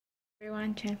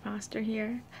Everyone, Chen Foster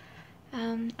here.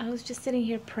 I was just sitting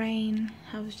here praying.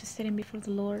 I was just sitting before the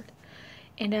Lord,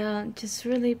 and just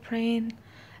really praying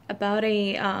about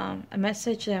a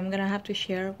message that I'm gonna have to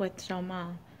share with some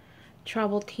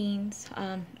troubled teens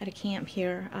at a camp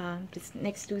here this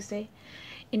next Tuesday.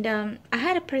 And I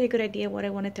had a pretty good idea what I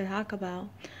wanted to talk about,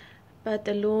 but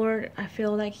the Lord, I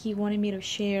feel like He wanted me to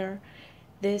share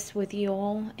this with you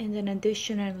all, and then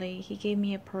additionally, He gave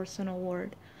me a personal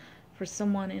word for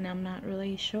someone, and I'm not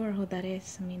really sure who that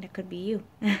is. I mean, that could be you.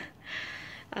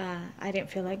 I didn't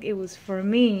feel like it was for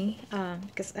me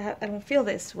because I don't feel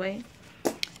this way.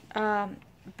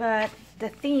 But the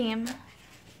theme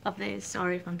of this,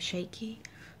 sorry if I'm shaky,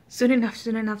 soon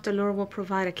enough, the Lord will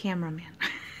provide a cameraman.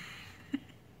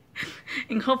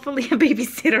 And hopefully a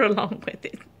babysitter along with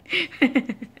it.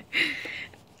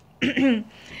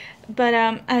 But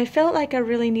I felt like I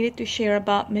really needed to share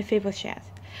about Mephebosheth.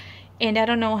 And I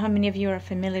don't know how many of you are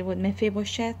familiar with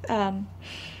Mephebosheth.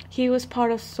 He was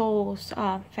part of Saul's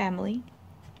family.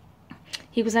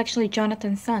 He was actually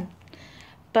Jonathan's son.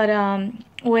 But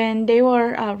when they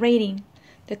were raiding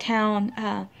the town,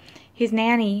 his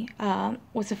nanny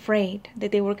was afraid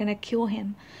that they were going to kill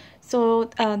him.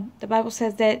 So the Bible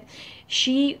says that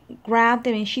she grabbed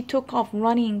him and she took off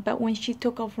running. But when she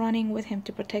took off running with him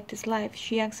to protect his life,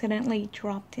 she accidentally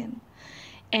dropped him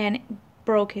and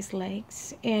broke his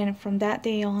legs. And from that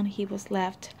day on, he was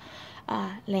left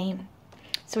lame.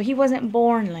 So he wasn't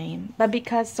born lame, but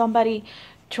because somebody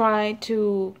tried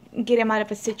to get him out of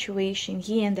a situation,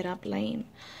 he ended up lame.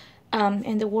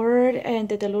 And the word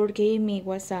that the Lord gave me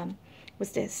was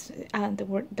this.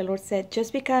 The Lord said,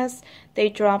 just because they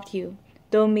dropped you,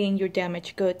 don't mean you're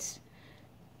damaged goods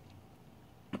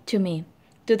to me.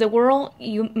 To the world,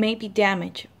 you may be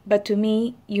damaged, but to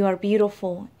me, you are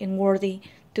beautiful and worthy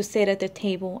to sit at the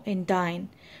table and dine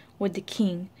with the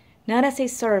king, not as a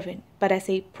servant, but as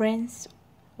a prince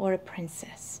or a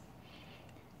princess.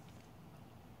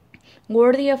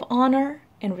 Worthy of honor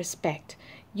and respect.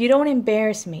 You don't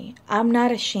embarrass me. I'm not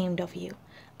ashamed of you.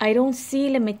 I don't see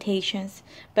limitations,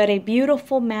 but a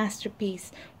beautiful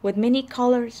masterpiece with many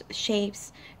colors,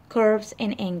 shapes, curves,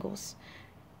 and angles.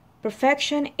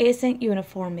 Perfection isn't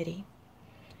uniformity,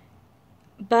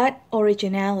 but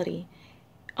originality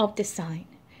of design.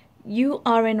 You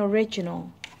are an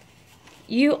original.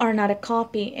 You are not a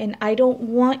copy, and I don't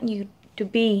want you to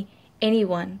be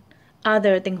anyone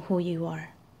other than who you are.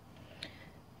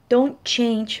 Don't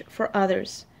change for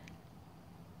others,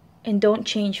 and don't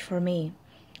change for me.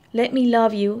 Let me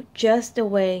love you just the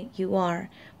way you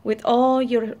are, with all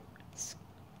your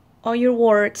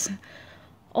warts,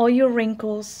 all your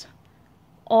wrinkles,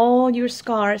 all your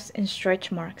scars and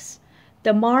stretch marks.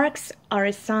 The marks are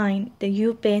a sign that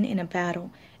you've been in a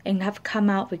battle and have come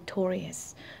out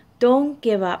victorious. Don't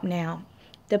give up now.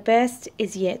 The best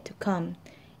is yet to come,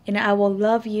 and I will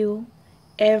love you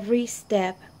every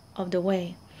step of the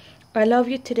way. I love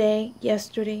you today,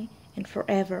 yesterday, and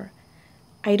forever.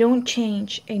 I don't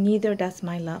change, and neither does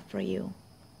my love for you.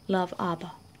 Love,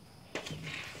 Abba.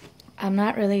 I'm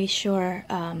not really sure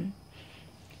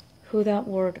who that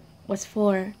word was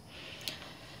for,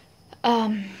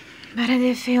 but I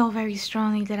did feel very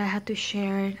strongly that I had to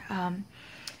share it.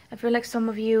 I feel like some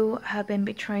of you have been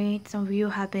betrayed. Some of you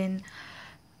have been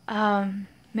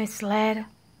misled.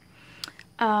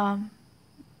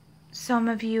 Some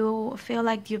of you feel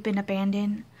like you've been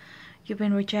abandoned. You've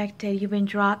been rejected. You've been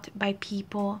dropped by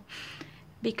people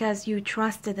because you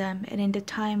trusted them. And in the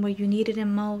time where you needed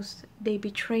them most, they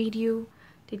betrayed you.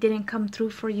 They didn't come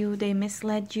through for you. They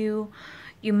misled you.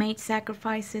 You made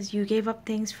sacrifices. You gave up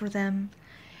things for them.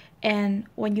 And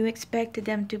when you expected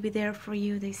them to be there for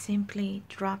you, they simply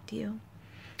dropped you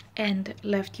and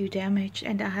left you damaged.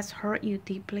 And that has hurt you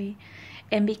deeply.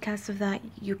 And because of that,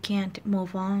 you can't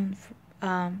move on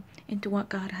into what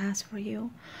God has for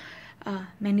you.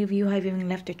 Many of you have even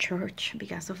left the church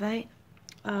because of that.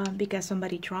 Because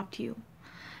somebody dropped you.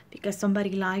 Because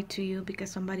somebody lied to you.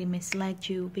 Because somebody misled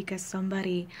you. Because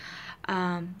somebody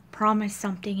promised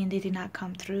something and they did not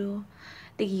come through.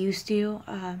 They used you,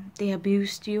 they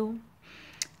abused you,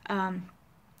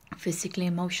 physically,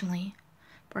 emotionally,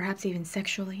 perhaps even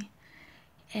sexually.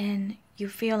 And you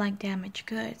feel like damaged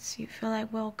goods. You feel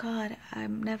like, well, God,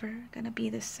 I'm never going to be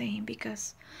the same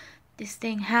because this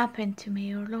thing happened to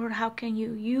me. Or, Lord, how can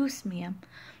you use me? I'm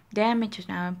damaged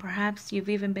now. And perhaps you've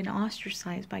even been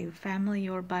ostracized by your family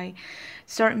or by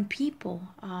certain people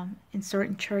in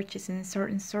certain churches and in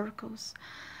certain circles.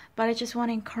 But I just want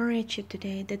to encourage you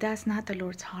today that that's not the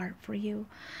Lord's heart for you.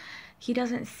 He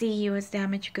doesn't see you as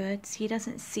damaged goods. He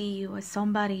doesn't see you as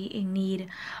somebody in need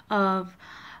of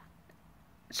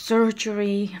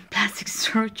surgery, plastic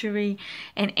surgery,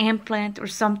 an implant or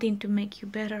something to make you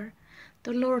better.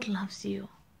 The Lord loves you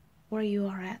where you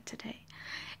are at today.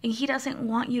 And He doesn't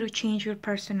want you to change your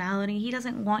personality. He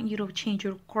doesn't want you to change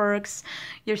your quirks,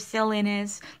 your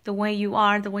silliness, the way you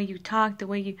are, the way you talk, the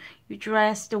way you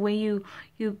dress, the way you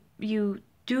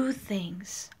do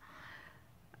things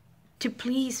to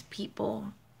please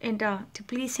people and to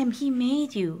please Him. He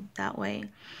made you that way.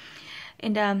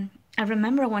 And I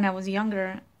remember when I was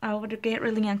younger, I would get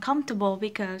really uncomfortable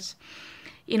because,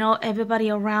 you know, everybody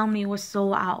around me was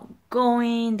so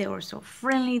outgoing. They were so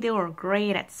friendly. They were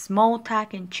great at small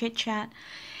talk and chit chat.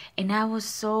 And I was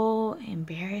so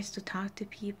embarrassed to talk to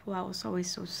people. I was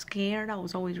always so scared. I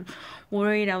was always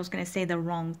worried I was going to say the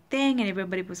wrong thing and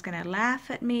everybody was going to laugh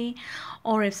at me.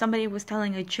 Or if somebody was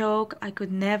telling a joke, I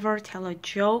could never tell a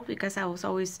joke because I was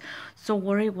always so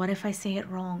worried. What if I say it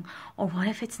wrong? Or what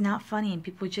if it's not funny and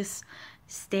people just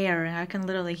stare and I can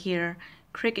literally hear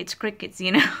crickets,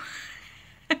 you know?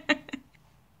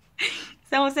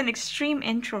 So I was an extreme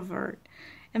introvert.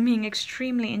 I mean,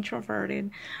 extremely introverted.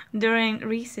 During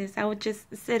recess, I would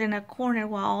just sit in a corner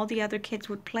while all the other kids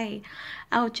would play.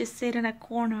 I would just sit in a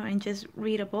corner and just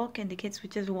read a book, and the kids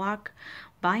would just walk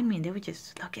by me, and they would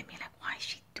just look at me like, why is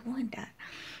she doing that?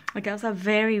 Like, I was a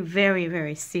very, very,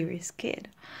 very serious kid.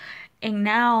 And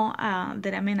now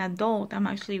that I'm an adult, I'm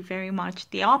actually very much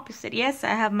the opposite. Yes,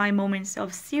 I have my moments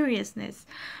of seriousness,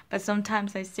 but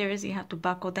sometimes I seriously have to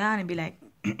buckle down and be like,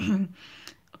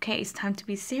 okay, it's time to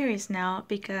be serious now,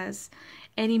 because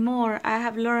anymore I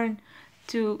have learned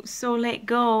to so let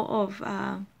go of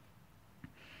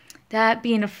that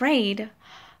being afraid,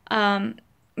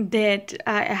 that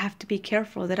I have to be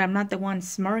careful that I'm not the one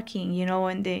smirking, you know,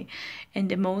 in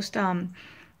the most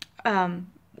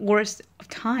worst of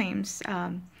times,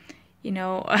 you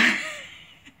know,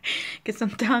 because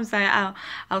sometimes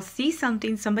I'll see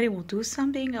something, somebody will do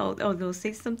something, or they'll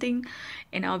say something,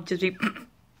 and I'll just be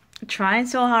trying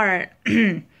so hard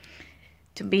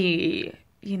to be,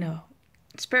 you know,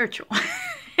 spiritual.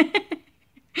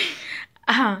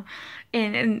 And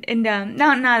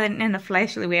not in a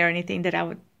fleshly way or anything that I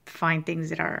would find things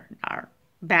that are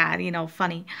bad, you know,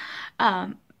 funny.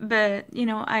 But you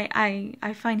know,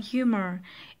 I find humor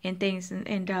in things,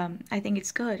 and I think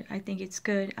it's good. I think it's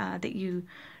good that you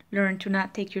learn to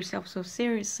not take yourself so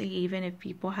seriously, even if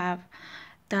people have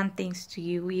done things to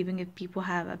you, even if people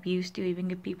have abused you,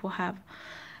 even if people have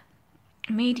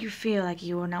made you feel like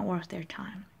you were not worth their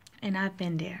time. And I've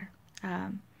been there.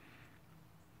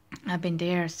 I've been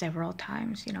there several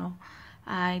times, you know.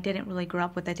 I didn't really grow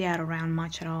up with a dad around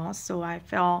much at all, so I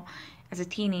felt as a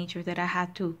teenager that I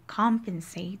had to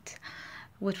compensate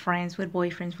with friends, with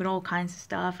boyfriends, with all kinds of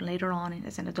stuff. And later on,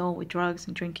 as an adult, with drugs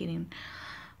and drinking and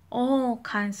all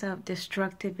kinds of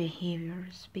destructive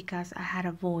behaviors, because I had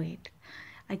a void.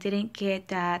 I didn't get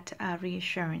that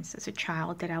reassurance as a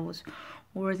child that I was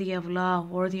worthy of love,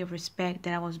 worthy of respect,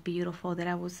 that I was beautiful, that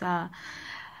I was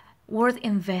worth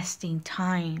investing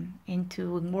time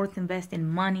into, worth investing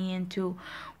money into,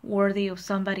 worthy of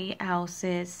somebody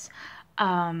else's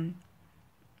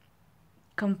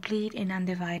complete and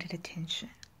undivided attention.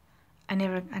 I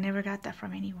never got that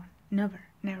from anyone.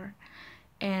 Never.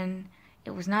 And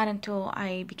it was not until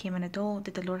I became an adult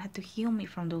that the Lord had to heal me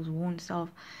from those wounds of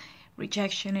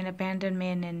rejection and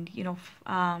abandonment, and you know,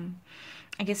 I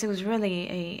guess it was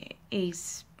really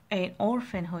an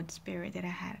orphanhood spirit that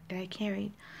I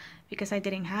carried, because I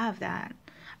didn't have that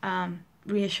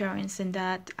reassurance and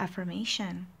that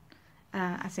affirmation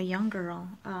as a young girl.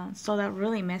 So that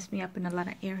really messed me up in a lot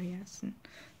of areas. And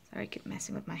sorry, I keep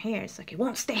messing with my hair. It's like it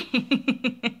won't stay.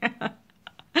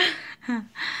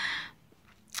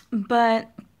 But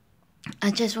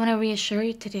I just want to reassure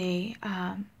you today.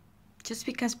 Just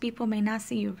because people may not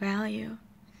see your value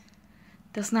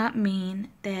does not mean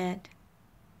that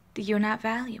you're not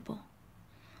valuable.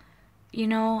 You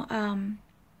know,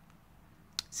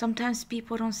 sometimes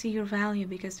people don't see your value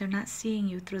because they're not seeing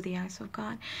you through the eyes of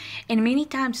God. And many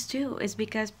times too, is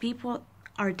because people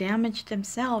are damaged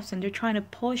themselves and they're trying to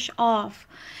push off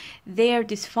their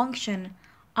dysfunction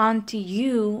onto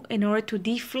you in order to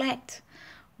deflect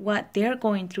what they're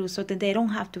going through, so that they don't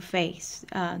have to face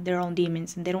their own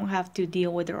demons, and they don't have to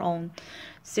deal with their own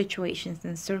situations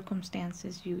and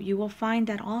circumstances. You will find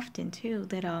that often too,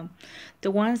 that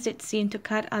the ones that seem to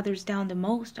cut others down the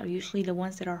most are usually the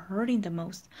ones that are hurting the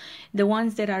most, the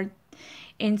ones that are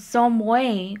in some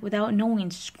way, without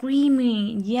knowing,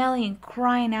 screaming, yelling,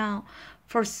 crying out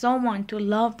for someone to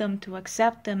love them, to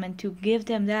accept them, and to give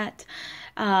them that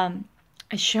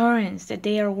assurance that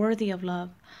they are worthy of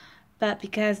love. But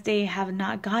because they have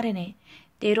not gotten it,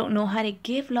 they don't know how to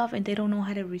give love, and they don't know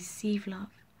how to receive love.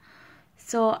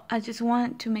 So I just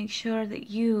want to make sure that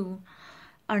you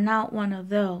are not one of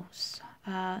those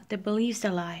that believes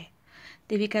the lie,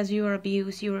 that because you were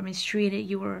abused, you were mistreated,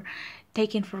 you were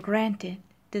taken for granted,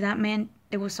 that meant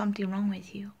there was something wrong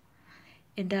with you.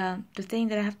 And the thing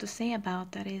that I have to say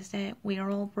about that is that we are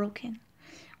all broken.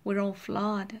 We're all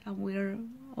flawed. We're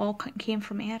all came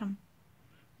from Adam.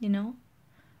 You know,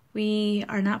 we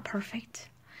are not perfect.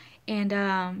 And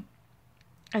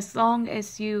as long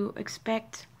as you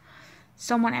expect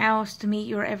someone else to meet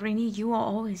your every need, you will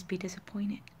always be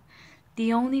disappointed.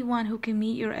 The only one who can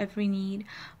meet your every need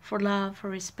for love, for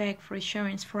respect, for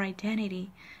assurance, for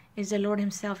identity is the Lord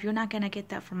himself. You're not going to get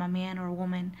that from a man or a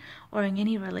woman or in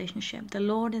any relationship. The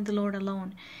Lord and the Lord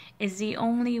alone is the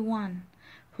only one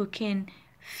who can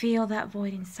fill that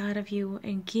void inside of you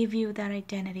and give you that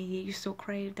identity that you so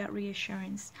crave, that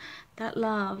reassurance, that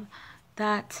love,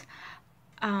 that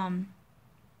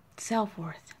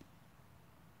self-worth.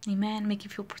 Amen. Make you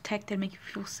feel protected, make you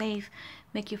feel safe,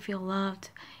 make you feel loved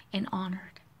and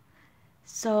honored.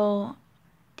 So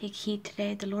take heed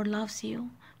today. The Lord loves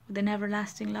you with an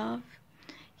everlasting love.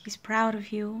 He's proud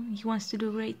of you. He wants to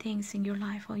do great things in your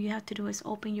life. All you have to do is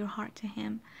open your heart to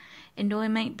him. And though it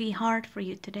might be hard for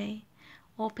you today,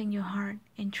 open your heart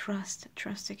and trust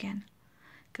again.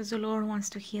 Because the Lord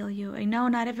wants to heal you. I know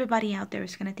not everybody out there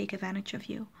is going to take advantage of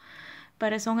you.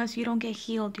 But as long as you don't get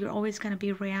healed, you're always going to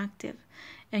be reactive.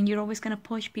 And you're always going to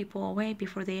push people away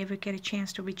before they ever get a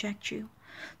chance to reject you.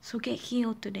 So get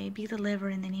healed today. Be delivered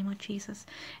in the name of Jesus.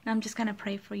 And I'm just going to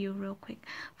pray for you real quick.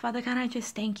 Father God, I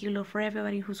just thank you, Lord, for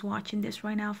everybody who's watching this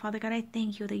right now. Father God, I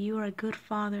thank you that you are a good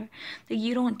Father, that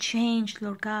you don't change,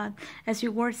 Lord God. As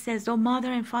your word says, though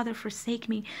mother and father forsake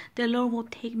me, the Lord will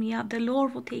take me up. The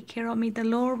Lord will take care of me. The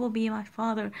Lord will be my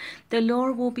Father. The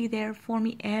Lord will be there for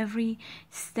me every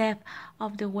step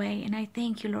of the way. And I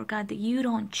thank you, Lord God, that you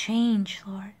don't change,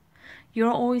 Lord. You're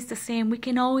always the same. We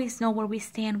can always know where we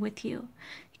stand with you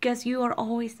because you are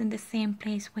always in the same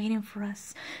place waiting for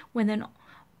us with an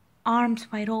arms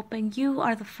wide open. You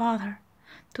are the Father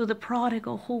to the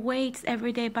prodigal who waits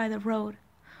every day by the road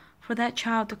for that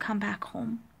child to come back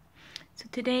home. So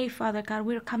today, Father God,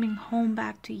 we're coming home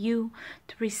back to you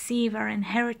to receive our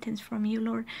inheritance from you,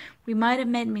 Lord. We might have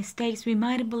made mistakes. We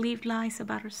might have believed lies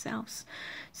about ourselves.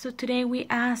 So today we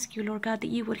ask you, Lord God,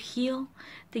 that you would heal,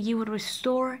 that you would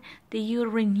restore, that you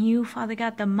would renew, Father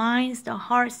God, the minds, the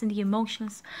hearts, and the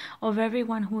emotions of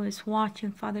everyone who is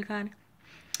watching, Father God.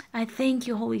 I thank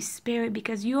you, Holy Spirit,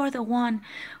 because you are the one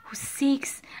who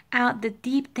seeks out the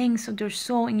deep things of their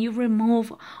soul, and you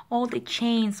remove all the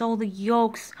chains, all the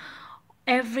yokes,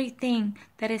 everything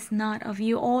that is not of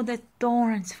you, all the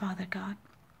thorns, Father God,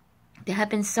 that have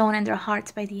been sown in their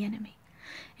hearts by the enemy.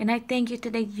 And I thank you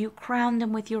today you crown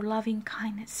them with your loving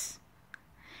kindness.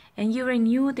 And you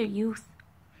renew their youth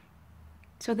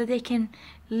so that they can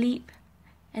leap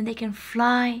and they can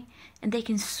fly and they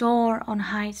can soar on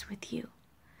heights with you.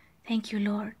 Thank you,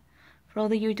 Lord, for all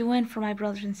that you're doing for my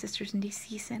brothers and sisters in this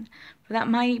season, for that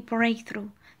mighty breakthrough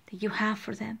that you have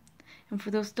for them, and for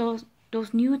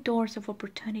those new doors of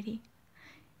opportunity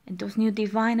and those new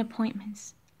divine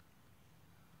appointments.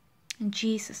 In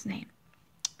Jesus' name,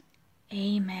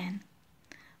 amen.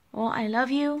 Well, I love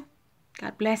you.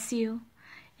 God bless you.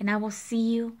 And I will see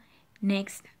you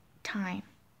next time.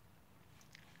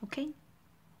 Okay?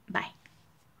 Bye.